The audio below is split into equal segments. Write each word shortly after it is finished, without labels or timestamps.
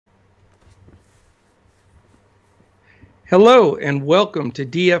Hello and welcome to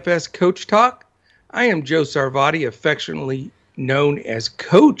DFS Coach Talk. I am Joe Sarvati, affectionately known as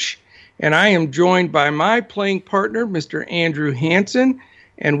Coach, and I am joined by my playing partner, Mr. Andrew Hansen,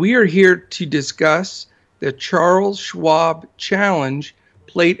 and we are here to discuss the Charles Schwab Challenge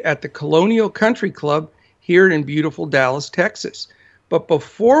played at the Colonial Country Club here in beautiful Dallas, Texas. But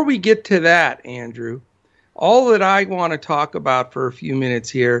before we get to that, Andrew, all that I want to talk about for a few minutes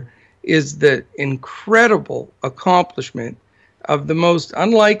here is the incredible accomplishment of the most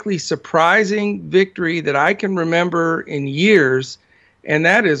unlikely, surprising victory that I can remember in years, and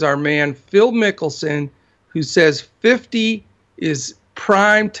that is our man Phil Mickelson, who says 50 is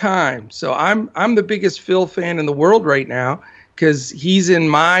prime time. So I'm the biggest Phil fan in the world right now because he's in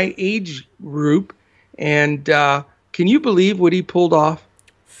my age group, and can you believe what he pulled off?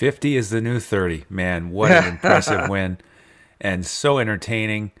 50 is the new 30. Man, what an impressive win, and so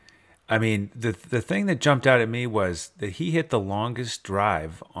entertaining. I mean, the thing that jumped out at me was that he hit the longest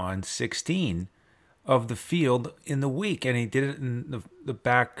drive on 16 of the field in the week, and he did it in the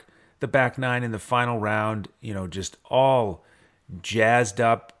back nine in the final round. You know, just all jazzed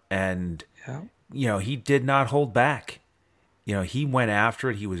up, and he did not hold back. You know, he went after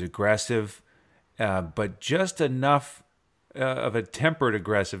it. He was aggressive, but just enough of a tempered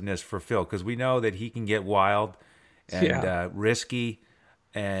aggressiveness for Phil, because we know that he can get wild and risky.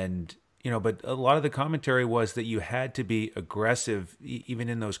 And, but a lot of the commentary was that you had to be aggressive even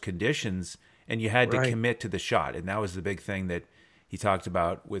in those conditions, and you had to commit to the shot. And that was the big thing that he talked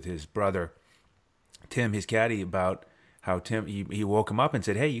about with his brother, Tim, his caddy, about how Tim, he woke him up and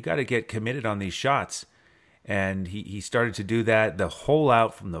said, hey, you got to get committed on these shots. And he started to do that. The hole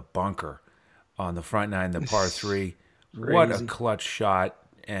out from the bunker on the front nine, the par three, crazy. What a clutch shot.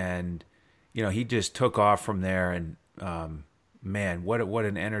 And, he just took off from there, and, man, what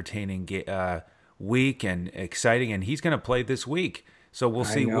an entertaining week and exciting. And he's going to play this week. So we'll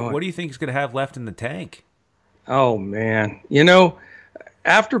see. What do you think he's going to have left in the tank? Oh, man.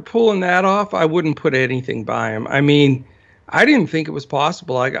 After pulling that off, I wouldn't put anything by him. I mean, I didn't think it was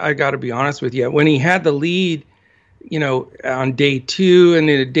possible. I got to be honest with you. When he had the lead, on day 2 and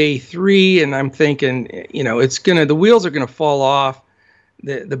then day 3, and I'm thinking, the wheels are going to fall off.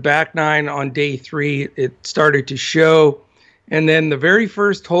 The back nine on day 3, it started to show. And then the very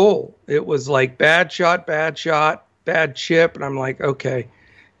first hole, it was like bad shot, bad chip. And I'm like, okay,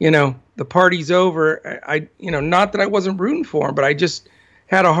 the party's over. I not that I wasn't rooting for him, but I just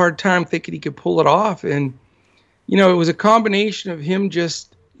had a hard time thinking he could pull it off. And, it was a combination of him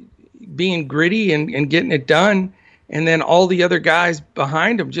just being gritty and getting it done. And then all the other guys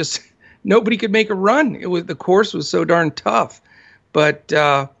behind him, just nobody could make a run. The course was so darn tough. But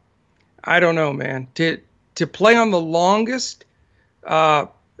I don't know, man. To play on the longest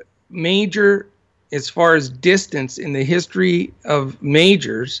major as far as distance in the history of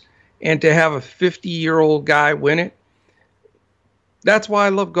majors, and to have a 50-year-old guy win it, that's why I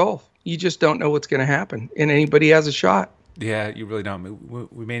love golf. You just don't know what's going to happen, and anybody has a shot. Yeah, you really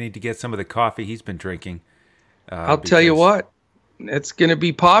don't. We may need to get some of the coffee he's been drinking. I'll tell you what, it's going to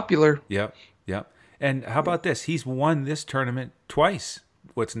be popular. Yep. And how about this? He's won this tournament twice,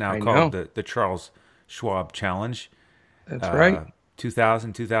 what's now called the Charles Schwab Challenge. That's right.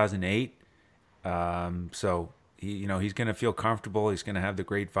 2000, 2008. So he's going to feel comfortable. He's going to have the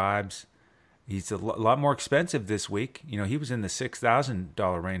great vibes. He's a lot more expensive this week. He was in the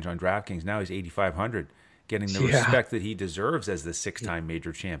 $6,000 range on Draftkings. Now he's $8,500, getting the respect that he deserves as the 6-time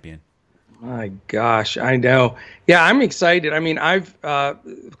major champion. My gosh, I know. Yeah, I'm excited. I mean,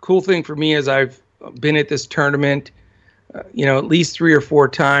 cool thing for me is I've been at this tournament, at least 3 or 4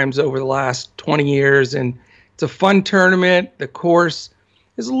 times over the last 20 years, and it's a fun tournament. The course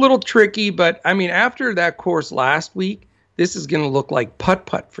is a little tricky, but I mean, after that course last week, this is going to look like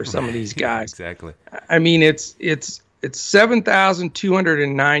putt-putt for some of these guys. Exactly. I mean, it's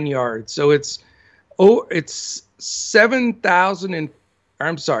 7,209 yards, so it's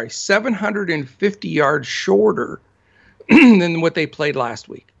 750 yards shorter than what they played last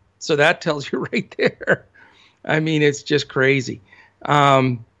week. So that tells you right there. I mean, it's just crazy.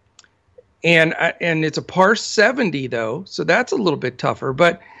 And it's a par 70 though, so that's a little bit tougher.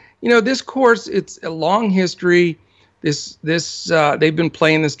 But this course, it's a long history. They've been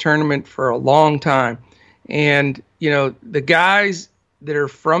playing this tournament for a long time, and the guys that are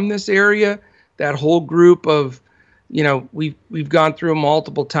from this area, that whole group of, we've gone through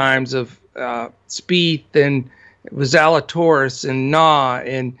multiple times of Spieth and Zalatoris and Na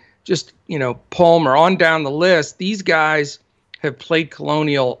and just Palmer on down the list. These guys have played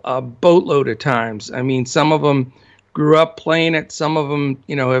Colonial a boatload of times. I mean, some of them grew up playing it. Some of them,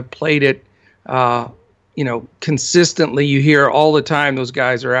 have played it, consistently you hear all the time those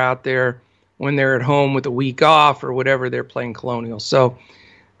guys are out there when they're at home with a week off or whatever, they're playing Colonial. So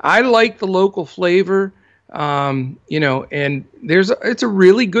I like the local flavor, and it's a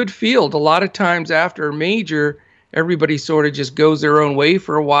really good field. A lot of times after a major, everybody sort of just goes their own way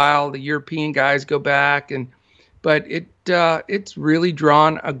for a while. The European guys go back, but it's really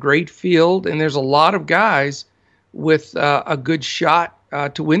drawn a great field, and there's a lot of guys with a good shot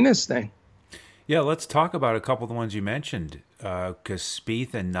to win this thing. Yeah, let's talk about a couple of the ones you mentioned, because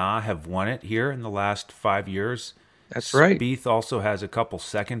Spieth and Na have won it here in the last 5 years. That's right. Spieth also has a couple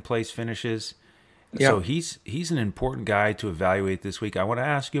second-place finishes. Yep. So he's an important guy to evaluate this week. I want to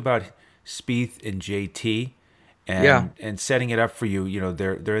ask you about Spieth and JT and setting it up for you.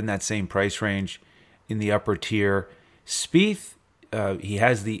 They're in that same price range in the upper tier. Spieth, he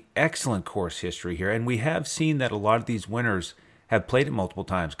has the excellent course history here, and we have seen that a lot of these winners have played it multiple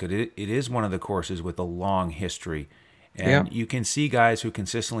times because it is one of the courses with a long history. And you can see guys who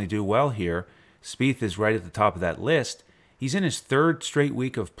consistently do well here. Spieth is right at the top of that list. He's in his third straight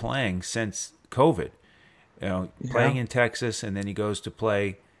week of playing since COVID. Playing in Texas, and then he goes to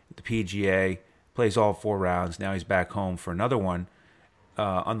play the PGA, plays all 4 rounds. Now he's back home for another one.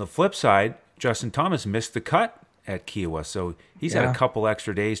 On the flip side, Justin Thomas missed the cut at Kiowa, so he's had a couple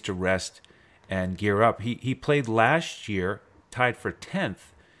extra days to rest and gear up. He played last year, tied for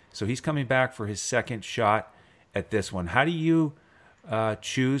 10th, so he's coming back for his second shot at this one. How do you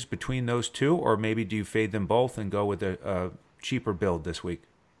choose between those two, or maybe do you fade them both and go with a cheaper build this week?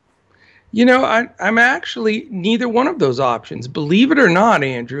 I'm actually neither one of those options. Believe it or not,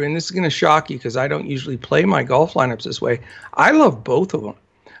 Andrew, and this is going to shock you because I don't usually play my golf lineups this way. I love both of them.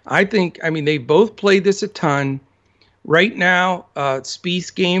 They both play this a ton. Right now,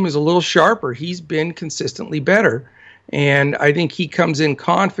 Spieth's game is a little sharper. He's been consistently better. And I think he comes in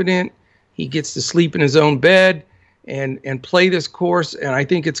confident. He gets to sleep in his own bed and play this course. And I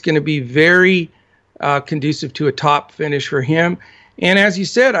think it's going to be very conducive to a top finish for him. And as you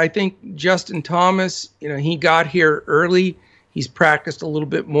said, I think Justin Thomas, he got here early. He's practiced a little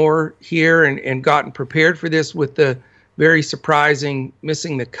bit more here and gotten prepared for this with the very surprising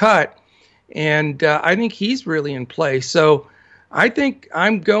missing the cut. And I think he's really in play. So I think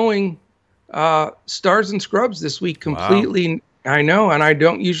I'm going stars and scrubs this week completely. Wow. I know, and I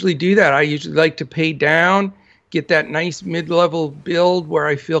don't usually do that. I usually like to pay down, get that nice mid-level build where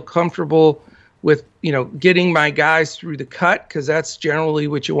I feel comfortable with, getting my guys through the cut, because that's generally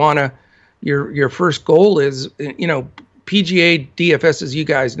what you want to, your first goal is. PGA DFS, as you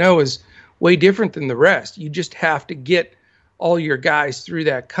guys know, is way different than the rest. You just have to get all your guys through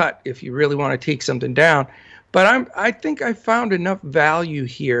that cut if you really want to take something down. But I think I found enough value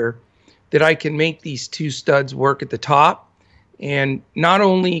here that I can make these two studs work at the top and not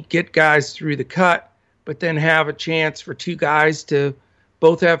only get guys through the cut, but then have a chance for two guys to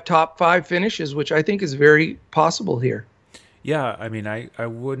both have top 5 finishes, which I think is very possible here. Yeah, I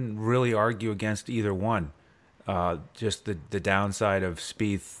wouldn't really argue against either one. Just the downside of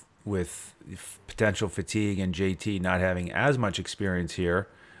Spieth with potential fatigue and JT not having as much experience here.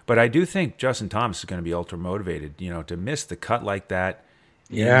 But I do think Justin Thomas is going to be ultra motivated, to miss the cut like that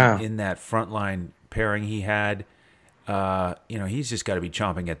in that frontline pairing he had. He's just got to be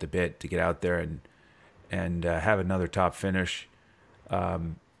chomping at the bit to get out there and have another top finish.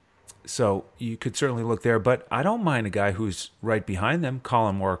 So you could certainly look there, but I don't mind a guy who's right behind them,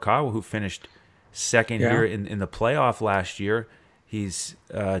 Colin Morikawa, who finished second here in the playoff last year. He's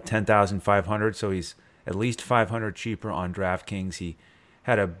 10,500, so he's at least 500 cheaper on Draftkings. He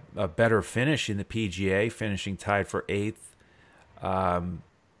had a better finish in the PGA, finishing tied for 8th.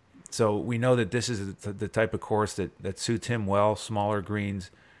 So we know that this is the type of course that suits him well. Smaller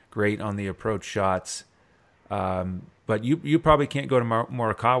greens, great on the approach shots. But you probably can't go to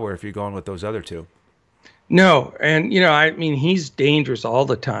Morikawa if you're going with those other two. No, and he's dangerous all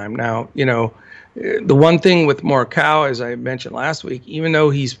the time. Now, the one thing with Morikawa, as I mentioned last week, even though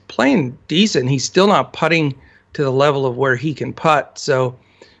he's playing decent, he's still not putting to the level of where he can putt. So,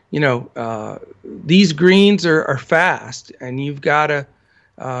 these greens are fast, and you've got to,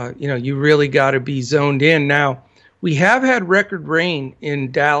 you really got to be zoned in. Now, we have had record rain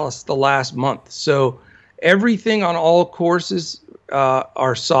in Dallas the last month, so everything on all courses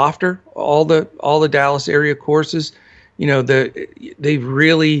are softer. All the Dallas area courses, they've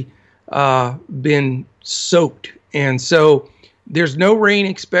really been soaked, and so there's no rain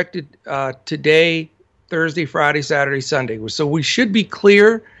expected today, Thursday, Friday, Saturday, Sunday. So we should be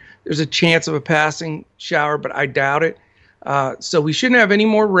clear. There's a chance of a passing shower, but I doubt it. So we shouldn't have any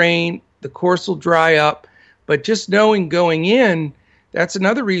more rain. The course will dry up, but just knowing going in, that's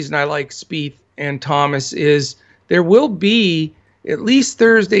another reason I like Spieth and Thomas, is there will be at least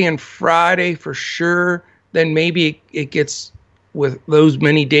Thursday and Friday for sure. Then maybe it gets, with those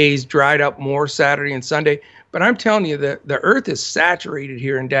many days, dried up more Saturday and Sunday. But I'm telling you, the earth is saturated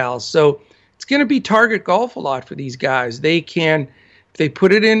here in Dallas. So it's going to be target golf a lot for these guys. They can, if they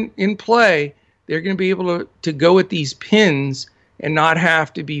put it in play, they're going to be able to go at these pins and not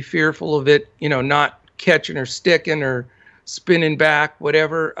have to be fearful of it, not catching or sticking or spinning back,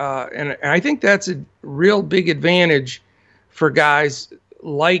 whatever. And I think that's a real big advantage for guys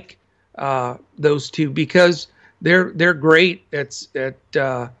like those two, because they're great at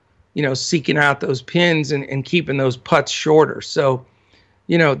seeking out those pins and keeping those putts shorter. So,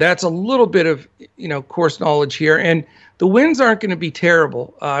 that's a little bit of, course knowledge here. And the winds aren't going to be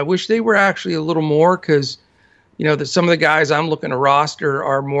terrible. I wish they were actually a little more, because, some of the guys I'm looking to roster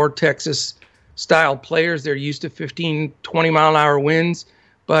are more Texas-style players. They're used to 15, 20-mile-an-hour winds.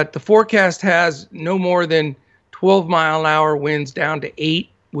 But the forecast has no more than 12-mile-an-hour winds down to 8,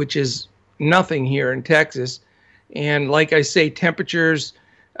 which is nothing here in Texas. And like I say, temperatures,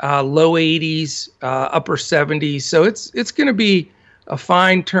 low 80s, upper 70s. So it's going to be a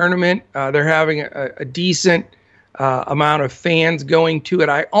fine tournament. They're having a decent amount of fans going to it.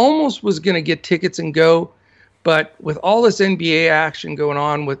 I almost was going to get tickets and go, but with all this NBA action going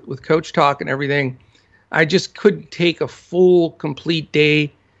on with coach talk and everything, I just couldn't take a full, complete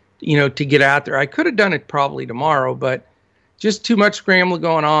day, to get out there. I could have done it probably tomorrow, but just too much scrambling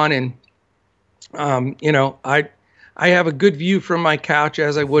going on. And, I have a good view from my couch,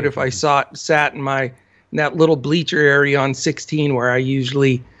 as I would if I sat in that little bleacher area on 16 where I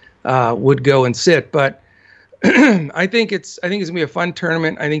usually would go and sit. But I think it's going to be a fun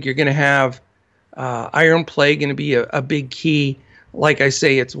tournament. I think you're going to have iron play going to be a big key. Like I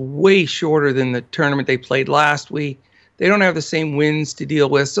say, it's way shorter than the tournament they played last week. They don't have the same winds to deal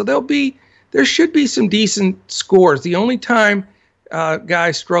with, so there should be some decent scores. The only time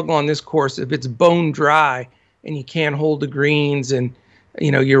guys struggle on this course if it's bone dry and you can't hold the greens, and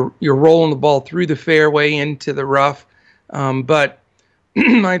you're rolling the ball through the fairway into the rough. But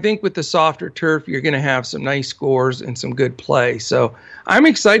I think with the softer turf, you're going to have some nice scores and some good play. So I'm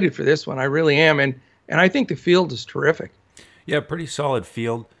excited for this one. I really am. And I think the field is terrific. Yeah, pretty solid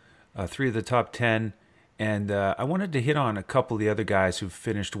field. 3 of the top 10. And I wanted to hit on a couple of the other guys who've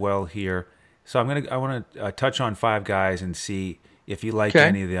finished well here. So I want to touch on 5 guys and see if you like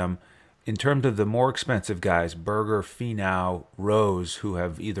any of them. In terms of the more expensive guys, Berger, Finau, Rose, who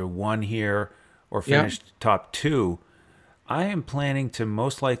have either won here or finished top 2, I am planning to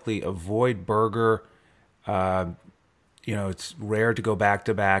most likely avoid Berger. It's rare to go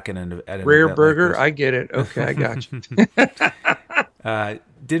back-to-back. At an rare Berger? Like I get it. Okay, I got you.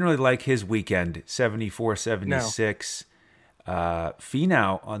 Didn't really like his weekend, 74, 76. No.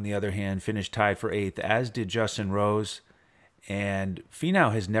 Finau, on the other hand, finished tied for 8th, as did Justin Rose. And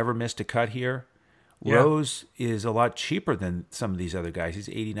Finau has never missed a cut here. Yeah. Rose is a lot cheaper than some of these other guys. He's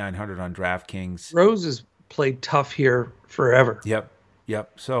 $8,900 on Draftkings. Rose has played tough here forever. Yep.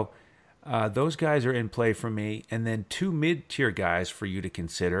 So those guys are in play for me. And then 2 mid-tier guys for you to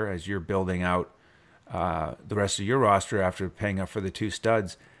consider as you're building out the rest of your roster after paying up for the 2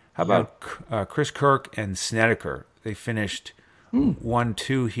 studs. How about Chris Kirk and Snedeker? They finished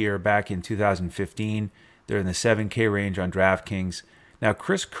 1-2 here back in 2015. They're in the 7K range on DraftKings. Now,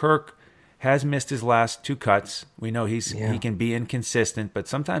 Chris Kirk has missed his last 2 cuts. We know he can be inconsistent, but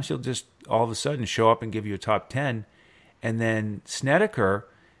sometimes he'll just all of a sudden show up and give you a top 10. And then Snedeker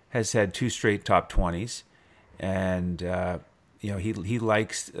has had 2 straight top 20s, and he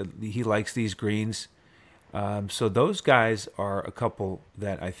likes these greens. So those guys are a couple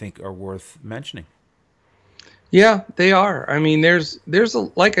that I think are worth mentioning. Yeah, they are. I mean, there's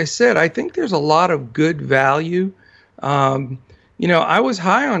like I said, I think there's a lot of good value. I was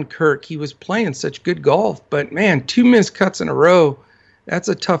high on Kirk. He was playing such good golf, but man, 2 missed cuts in a row, that's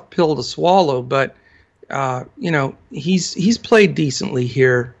a tough pill to swallow. But he's played decently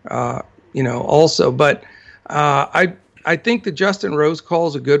here, also. But I think the Justin Rose call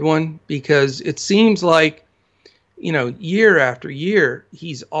is a good one, because it seems like, year after year,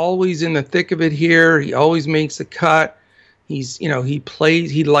 he's always in the thick of it here. He always makes the cut. He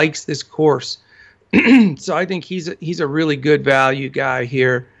likes this course. So I think he's a really good value guy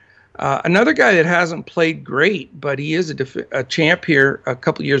here. Another guy that hasn't played great, but he is a champ here a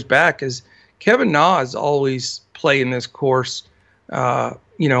couple years back, is Kevin Na. Always playing this course,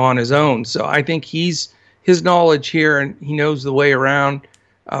 on his own. So I think his knowledge here, and he knows the way around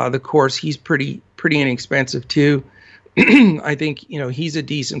the course. He's pretty inexpensive too. I think he's a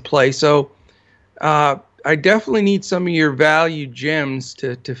decent play. So I definitely need some of your value gems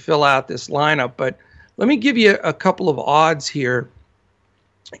to fill out this lineup. But let me give you a couple of odds here,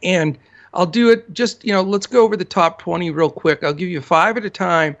 and I'll do it just, let's go over the top 20 real quick. I'll give you 5 at a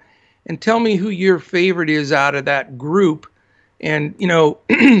time and tell me who your favorite is out of that group, and,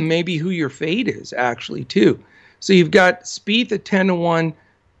 maybe who your fade is actually too. So you've got Spieth at 10-1,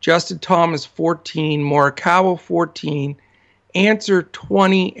 Justin Thomas 14, Morikawa 14, Answer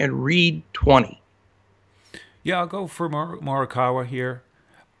 20, and Reed 20. Yeah, I'll go for Morikawa here,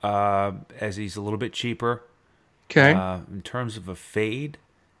 as he's a little bit cheaper. Okay. In terms of a fade,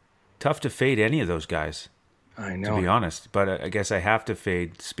 tough to fade any of those guys. I know. To be honest, but I guess I have to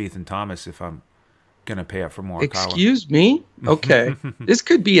fade Spieth and Thomas if I'm going to pay up for Morikawa. Excuse me? Okay. This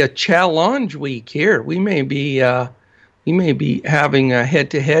could be a challenge week here. We may be having a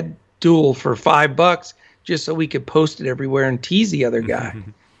head-to-head duel for $5 just so we could post it everywhere and tease the other guy.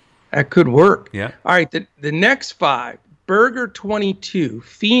 That could work. Yeah. All right, the next 5, Berger 22,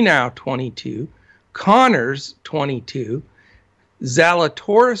 Finau 22, Connors 22,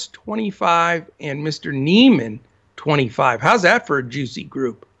 Zalatoris 25, and Mr. Neiman 25. How's that for a juicy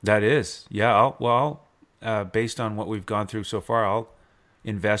group? That is. Yeah, based on what we've gone through so far, I'll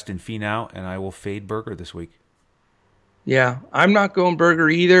invest in Finau, and I will fade Berger this week. Yeah, I'm not going Berger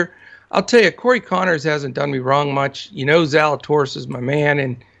either. I'll tell you, Corey Connors hasn't done me wrong much. Zalatoris is my man,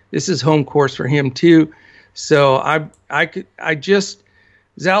 and this is home course for him too. So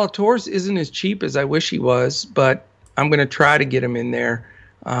Zalatoris isn't as cheap as I wish he was, but I'm going to try to get him in there.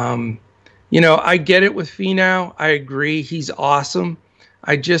 I get it with Finau. I agree. He's awesome.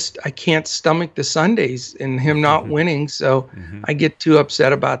 I can't stomach the Sundays and him not winning. So I get too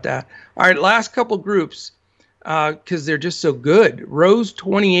upset about that. All right, last couple groups, because they're just so good. Rose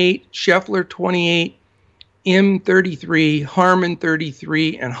 28, Scheffler 28, M 33, Harmon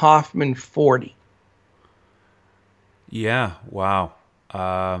 33, and Hoffman 40. Yeah, wow.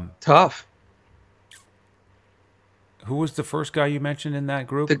 Tough. Who was the first guy you mentioned in that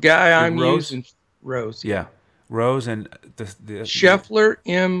group? The guy I'm using, Rose. Yeah, Rose and the Scheffler,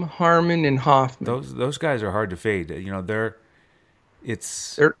 M, Harmon, and Hoffman. Those guys are hard to fade. They're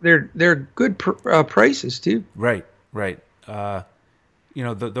good prices too. Right.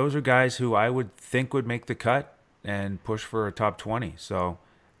 Those are guys who I would think would make the cut and push for a top 20. So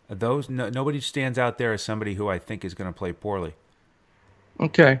nobody stands out there as somebody who I think is going to play poorly.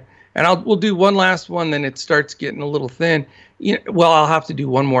 Okay. And we'll do one last one, then it starts getting a little thin. I'll have to do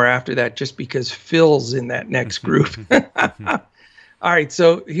one more after that just because Phil's in that next group. All right,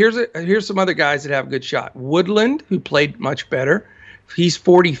 so here's some other guys that have a good shot. Woodland, who played much better. He's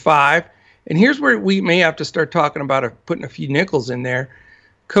 45. And here's where we may have to start talking about putting a few nickels in there.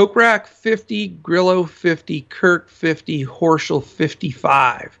 Kokrak 50, Grillo 50, Kirk 50, Horschel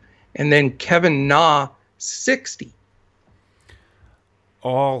 55. And then Kevin Na 60.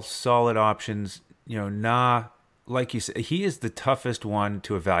 All solid options. Na, like you said, he is the toughest one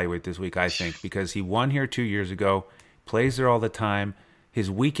to evaluate this week, I think, because he won here 2 years ago, plays there all the time. His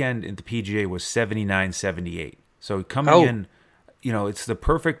weekend in the PGA was 79-78. So coming in, it's the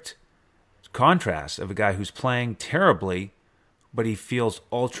perfect contrast of a guy who's playing terribly, but he feels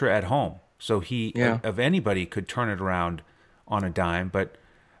ultra at home. So he, of anybody, could turn it around on a dime. But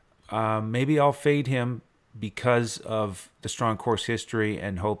maybe I'll fade him because of the strong course history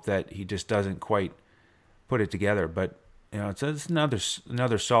and hope that he just doesn't quite put it together. But it's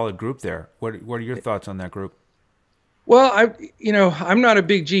another solid group there. What are your thoughts on that group? Well, I'm not a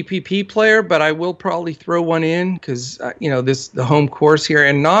big GPP player, but I will probably throw one in because the home course here,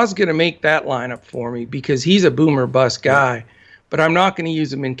 and Na's going to make that lineup for me because he's a boomer bust guy. Yeah. But I'm not going to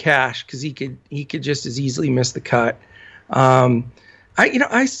use him in cash because he could just as easily miss the cut.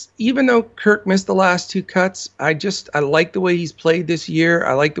 Even though Kirk missed the last 2 cuts, I like the way he's played this year.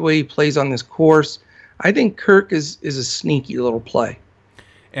 I like the way he plays on this course. I think Kirk is a sneaky little play.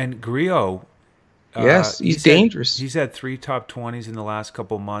 And Grillo, yes, he's dangerous. He's had 3 top 20s in the last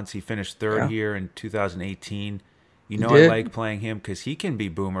couple months. He finished 3rd here in 2018. I like playing him because he can be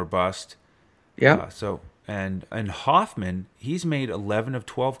boom or bust. Yeah. And Hoffman, he's made 11 of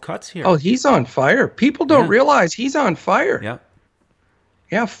 12 cuts here. Oh, he's on fire. People don't realize he's on fire. Yeah.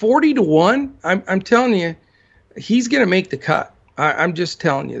 Yeah, 40-1. I'm telling you, he's going to make the cut. I'm just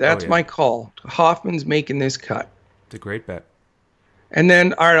telling you. That's my call. Hoffman's making this cut. It's a great bet. And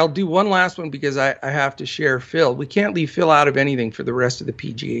then, all right, I'll do one last one because I have to share Phil. We can't leave Phil out of anything for the rest of the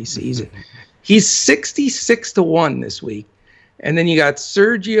PGA season. He's 66-1 this week. And then you got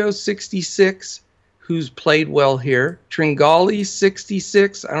Sergio 66, who's played well here. Tringali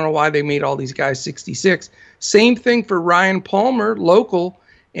 66. I don't know why they made all these guys 66. Same thing for Ryan Palmer, local,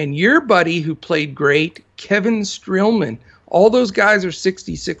 and your buddy who played great, Kevin Streelman. All those guys are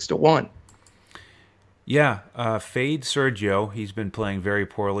 66 to 1. Yeah, fade Sergio. He's been playing very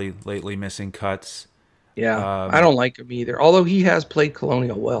poorly lately, missing cuts. Yeah, I don't like him either, although he has played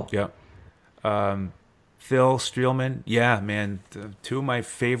Colonial well. Yeah. Phil Streelman, yeah, man, two of my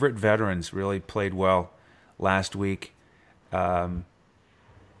favorite veterans really played well last week. Could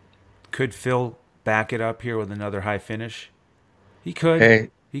Phil back it up here with another high finish? He could.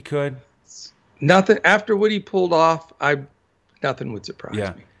 Hey, he could. Nothing after what he pulled off. Nothing would surprise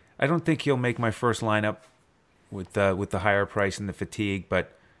me. I don't think he'll make my first lineup with the higher price and the fatigue,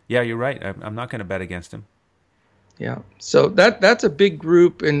 but yeah, you're right. I'm not going to bet against him. Yeah, so that's a big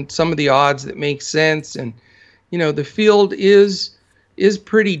group, and some of the odds that make sense, and the field is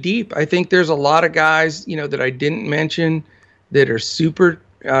pretty deep. I think there's a lot of guys that I didn't mention that are super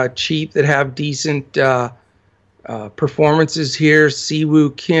cheap that have decent performances here.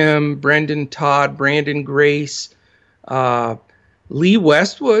 Siwoo Kim, Brendan Todd, Brandon Grace, Lee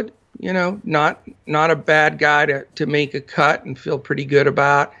Westwood. Not a bad guy to make a cut and feel pretty good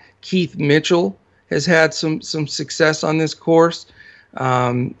about. Keith Mitchell has had some success on this course.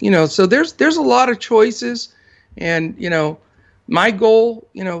 So there's a lot of choices, and my goal,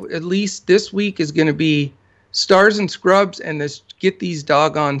 at least this week is going to be stars and scrubs, and get these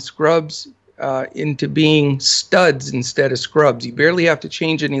doggone scrubs into being studs instead of scrubs. You barely have to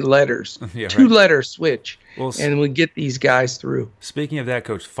change any letters. Yeah, Two-letter switch, and we get these guys through. Speaking of that,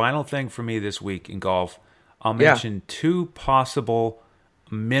 Coach, final thing for me this week in golf, I'll mention two possible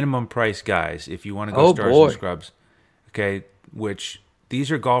minimum price guys if you want to go stars and scrubs. Okay, which these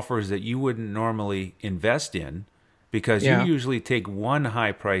are golfers that you wouldn't normally invest in because you usually take one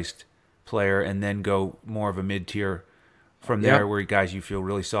high-priced player and then go more of a mid-tier from there where guys you feel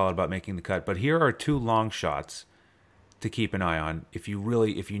really solid about making the cut. But here are two long shots to keep an eye on if you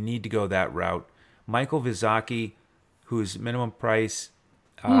need to go that route. Michael Vizaki, whose minimum price,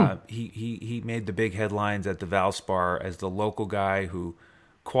 he made the big headlines at the Valspar as the local guy who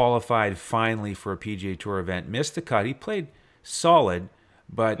qualified finally for a PGA Tour event, missed the cut. He played solid,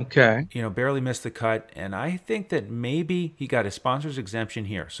 but barely missed the cut. And I think that maybe he got a sponsor's exemption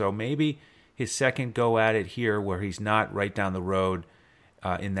here. So maybe his second go at it here where he's not right down the road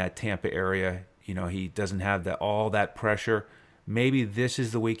in that Tampa area. He doesn't have all that pressure. Maybe this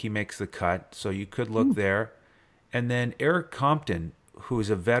is the week he makes the cut. So you could look there. And then Eric Compton, who is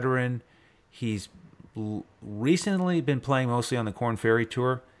a veteran, he's recently been playing mostly on the Korn Ferry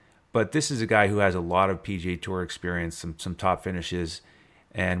Tour, but this is a guy who has a lot of PGA Tour experience, some top finishes,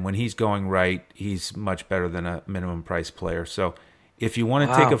 and when he's going right, he's much better than a minimum price player. So if you want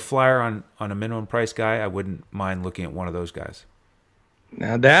to take a flyer on a minimum price guy, I wouldn't mind looking at one of those guys.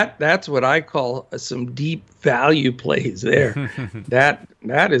 Now that's what I call some deep value plays there.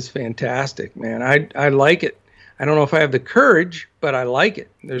 that is fantastic, man. I like it. I don't know if I have the courage, but I like it.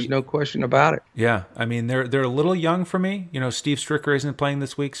 There's no question about it. Yeah, I mean they're a little young for me. Steve Stricker isn't playing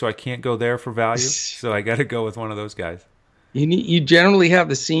this week, so I can't go there for value. So I got to go with one of those guys. You generally have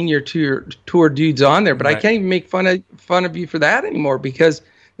the senior tour dudes on there, but right. I can't even make fun of you for that anymore because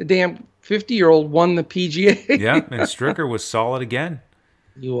the damn 50-year-old won the PGA. Yeah, and Stricker was solid again.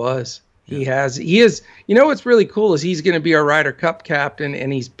 He was. He is. What's really cool is he's going to be our Ryder Cup captain,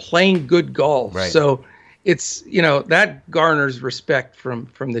 and he's playing good golf. Right. So it's that garners respect from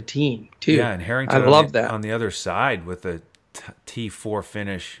the team too. Yeah, and Harrington, I love that on the other side with the T4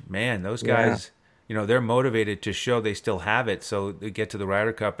 finish. Man, those guys, they're motivated to show they still have it. So they get to the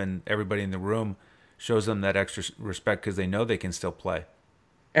Ryder Cup, and everybody in the room shows them that extra respect because they know they can still play.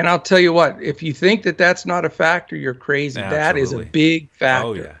 And I'll tell you what, if you think that that's not a factor, you're crazy. Absolutely. That is a big factor.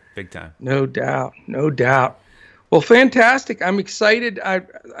 Oh yeah, big time. No doubt. Well, fantastic. I'm excited. I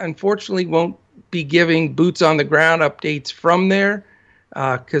unfortunately won't be giving boots on the ground updates from there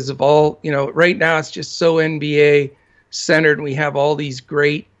because of all, right now it's just so NBA centered, and we have all these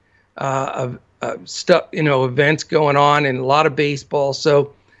great stuff, events going on and a lot of baseball.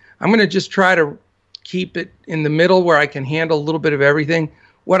 So I'm going to just try to keep it in the middle where I can handle a little bit of everything.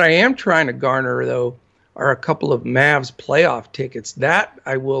 What I am trying to garner, though, are a couple of Mavs playoff tickets. That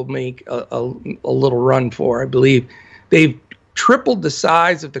I will make a little run for. I believe they've tripled the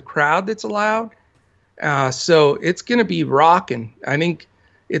size of the crowd that's allowed. So it's going to be rocking. I think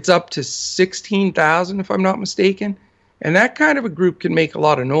it's up to 16,000, if I'm not mistaken. And that kind of a group can make a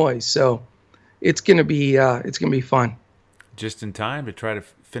lot of noise. So it's going to be fun. Just in time to try to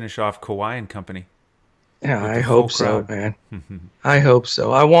finish off Kawhi and company. Yeah, I hope so, man. I hope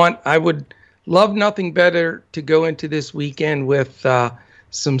so. I would love nothing better to go into this weekend with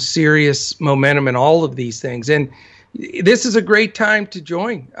some serious momentum in all of these things. And this is a great time to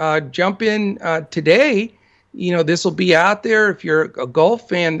join. Jump in today. This will be out there. If you're a golf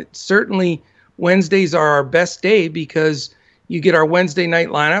fan, certainly Wednesdays are our best day because you get our Wednesday night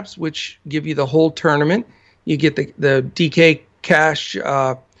lineups, which give you the whole tournament. You get the DK Cash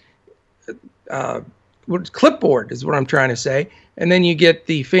clipboard is what I'm trying to say. And then you get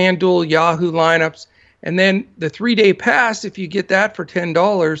the Fanduel Yahoo lineups. And then the 3-day pass, if you get that for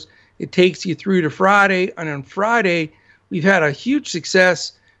 $10, it takes you through to Friday. And on Friday, we've had a huge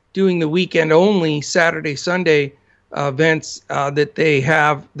success doing the weekend only Saturday, Sunday events that they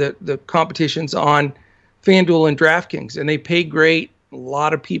have the competitions on FanDuel and Draftkings. And they pay great. A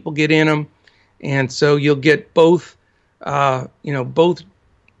lot of people get in them. And so you'll get both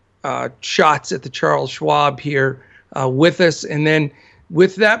shots at the Charles Schwab here with us. And then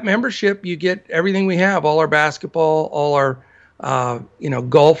with that membership, you get everything we have, all our basketball, all our,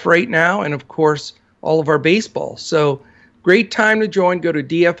 golf right now, and of course, all of our baseball. So great time to join. Go to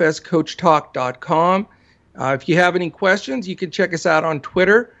dfscoachtalk.com. If you have any questions, you can check us out on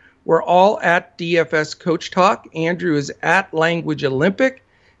Twitter. We're all at DFS Coach Talk. Andrew is at Language Olympic,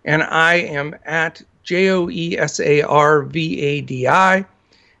 and I am at JOESARVADI.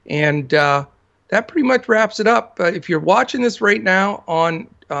 And that pretty much wraps it up. If you're watching this right now on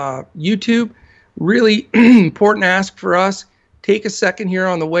YouTube, really important ask for us. Take a second here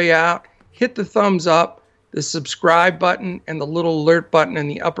on the way out. Hit the thumbs up, the subscribe button, and the little alert button in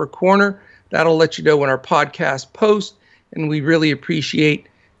the upper corner. That'll let you know when our podcast posts. And we really appreciate,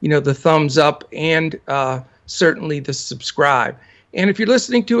 the thumbs up and certainly the subscribe. And if you're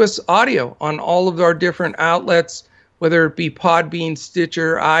listening to us audio on all of our different outlets, whether it be Podbean,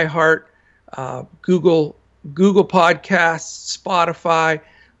 Stitcher, iHeart, Google Podcasts, Spotify,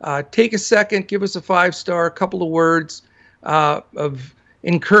 take a second, give us a 5-star, a couple of words of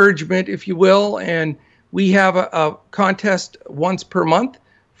encouragement, if you will. And we have a contest once per month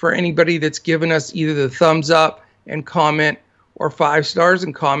for anybody that's given us either the thumbs up and comment or 5 stars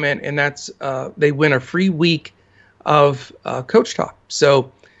and comment. And that's they win a free week of Coach Talk.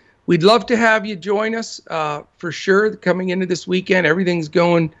 So we'd love to have you join us for sure. Coming into this weekend, everything's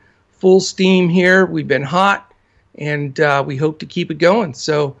going full steam here. We've been hot, and we hope to keep it going.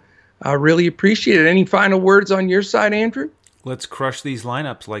 So I really appreciate it. Any final words on your side, Andrew? Let's crush these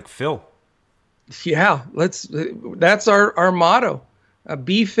lineups like Phil. Yeah, that's our motto.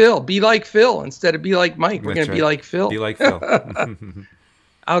 Be Phil. Be like Phil instead of be like Mike. We're going to be like Phil. Be like Phil.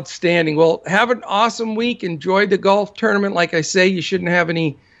 Outstanding. Well, have an awesome week. Enjoy the golf tournament. Like I say, you shouldn't have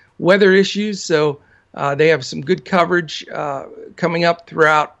any weather issues. So they have some good coverage coming up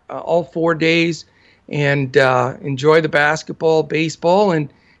throughout all 4 days. And enjoy the basketball, baseball,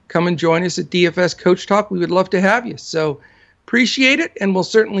 and come and join us at DFS Coach Talk. We would love to have you. So appreciate it. And we'll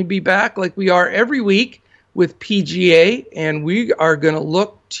certainly be back like we are every week with PGA. And we are going to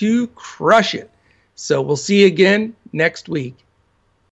look to crush it. So we'll see you again next week.